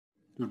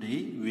Today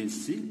we'll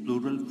see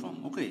plural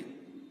form. Okay,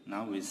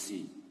 now we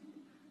see.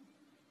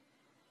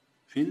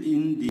 Fill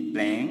in the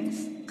blanks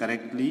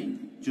correctly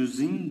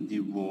choosing the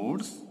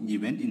words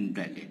given in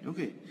bracket.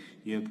 Okay,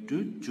 you have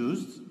to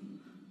choose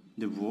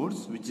the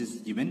words which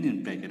is given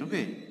in bracket.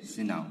 Okay,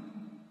 see now.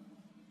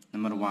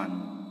 Number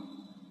 1.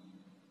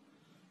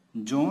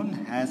 John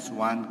has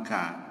one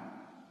car.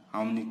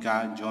 How many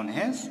cars John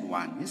has?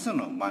 One. Yes or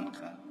no? One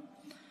car.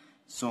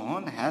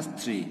 Sohan has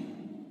 3.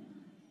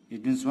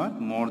 It means what?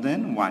 More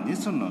than 1.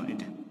 Yes or no?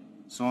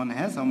 Sohan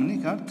has how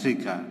many cars? 3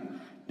 cars.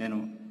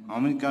 Then how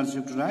many cars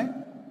you have to write?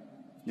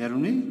 There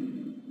will be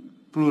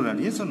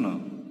plural. Yes or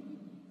no?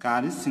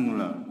 Car is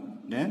singular.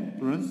 Then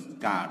plural is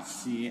cars.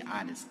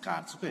 C-A-R-S.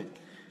 Cars. Okay.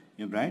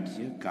 You write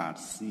here cars.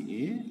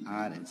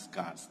 C-A-R-S.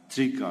 Cars.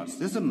 3 cars.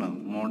 Yes or no?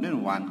 More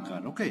than 1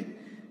 car. Okay.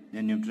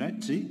 Then you have to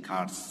write 3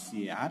 cars.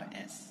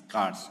 C-A-R-S.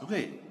 Cars.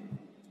 Okay.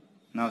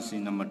 Now see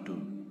number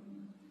 2.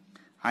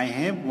 I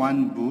have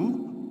one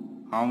book.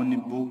 How many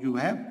books you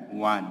have?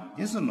 1.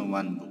 Yes or no?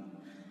 1 book.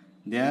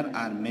 There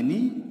are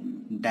many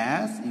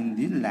dash in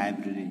the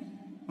library.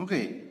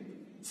 Okay.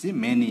 See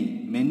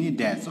many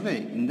dash.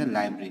 Okay. In the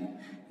library.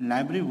 In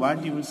library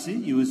what you will see?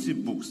 You will see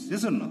books.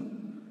 Yes or no?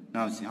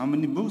 Now see how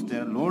many books?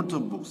 There are lots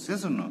of books.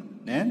 Yes or no?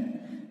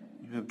 Then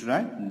you have to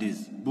write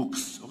these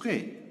books.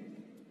 Okay.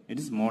 It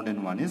is more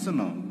than 1. Yes or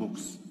no?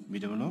 Books.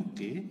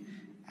 B-O-O-K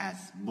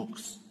as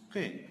books.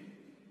 Okay.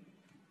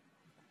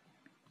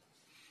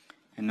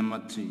 And number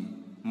 3.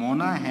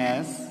 Mona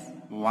has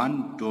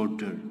one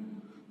daughter.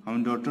 How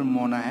many daughter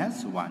Mona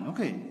has? 1.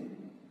 Okay.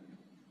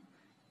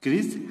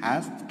 Chris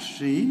has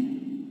 3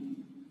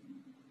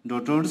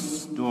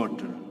 daughters.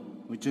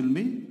 Which will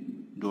be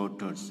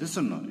daughters. Yes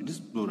or no? It is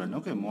plural.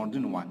 Okay. More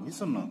than 1.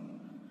 Yes or no?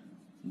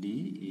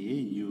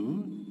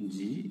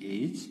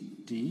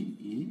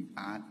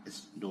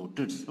 D-A-U-G-H-T-E-R-S.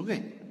 Daughters.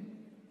 Okay.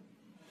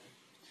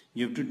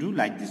 You have to do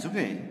like this.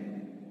 Okay.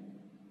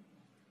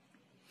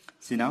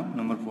 See now,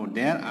 number 4.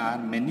 There are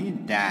many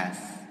dash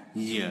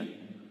here.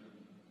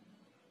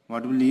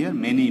 What will here?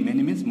 Many.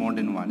 Many means more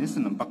than 1. Yes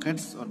or no?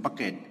 Buckets or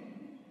bucket.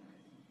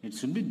 It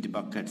should be the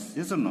buckets.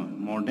 Yes or no?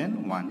 More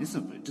than 1. Yes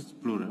or no? It is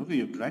plural. Okay,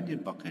 you have to write your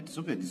buckets.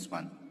 Okay, this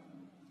one.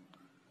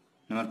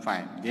 Number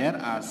 5. There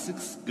are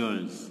 6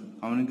 girls.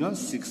 How many girls?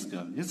 6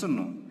 girls. Yes or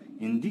no?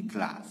 In the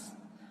class.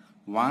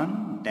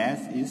 1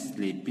 dash is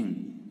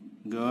sleeping.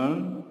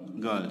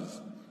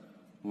 Girls.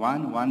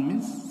 1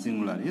 means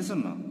singular. Yes or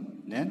no?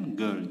 Then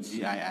girl.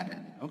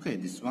 G-I-R-L. Okay,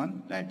 this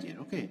one right here.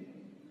 Okay.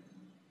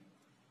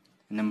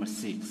 Number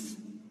 6.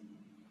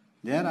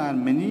 There are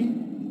many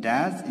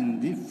dash in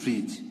the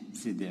fridge.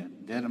 See there.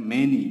 There are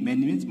many.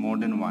 Many means more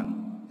than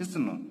 1. Yes or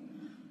no?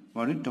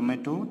 What is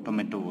tomato?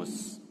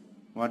 Tomatoes.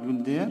 What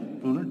will there?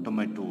 Plural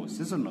tomatoes.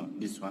 Yes or no?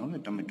 This one. Okay,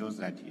 tomatoes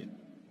right here.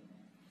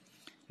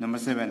 Number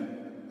 7.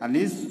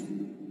 Alice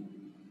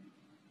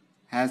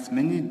has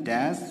many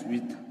dash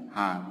with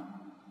her.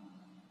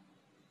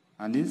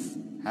 Alice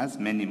has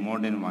many, more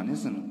than 1.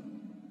 Yes or no?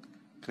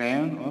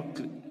 Crayon or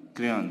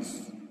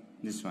crayons.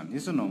 This one.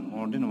 Yes or no?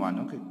 More than 1.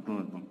 Okay.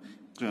 Plural.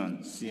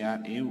 Crayon.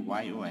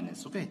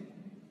 C-R-A-Y-O-N-S. Okay.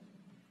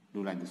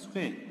 Do like this.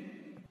 Okay.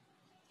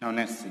 Now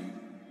next thing.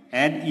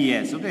 Add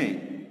es. Okay.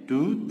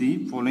 To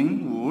the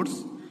following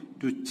words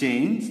to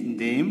change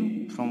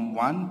them from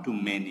 1 to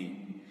many.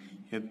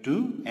 You have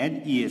to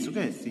add es.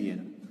 Okay. See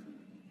here.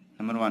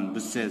 Number 1.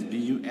 Buses.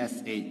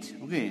 B-U-S-H.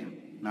 Okay.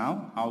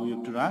 Now how you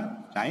have to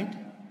write?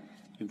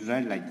 You have to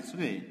write like this.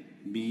 Okay.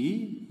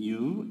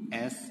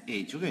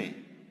 B-U-S-H. Okay.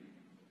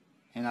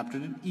 And after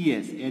that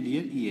es. Add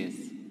here es.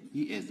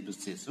 Es.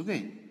 Buses.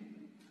 Okay.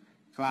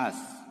 Class.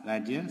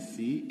 Right here.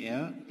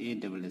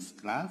 C-L-A-S-S.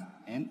 Class.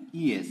 And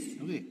es.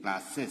 Okay.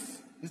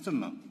 Classes. Yes or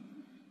no?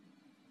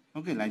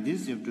 Okay. Like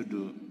this you have to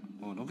do.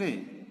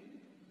 Okay.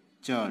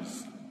 Church.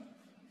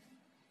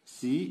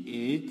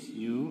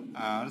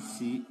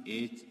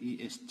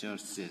 C-H-U-R-C-H-E-S.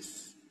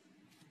 Churches.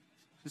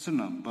 Yes or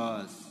no?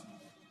 Bus.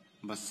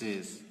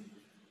 Buses.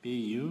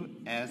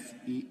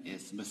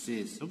 B-U-S-E-S.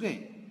 Buses.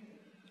 Okay.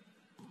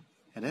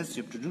 The rest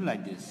you have to do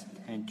like this.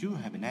 Thank you.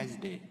 Have a nice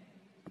day.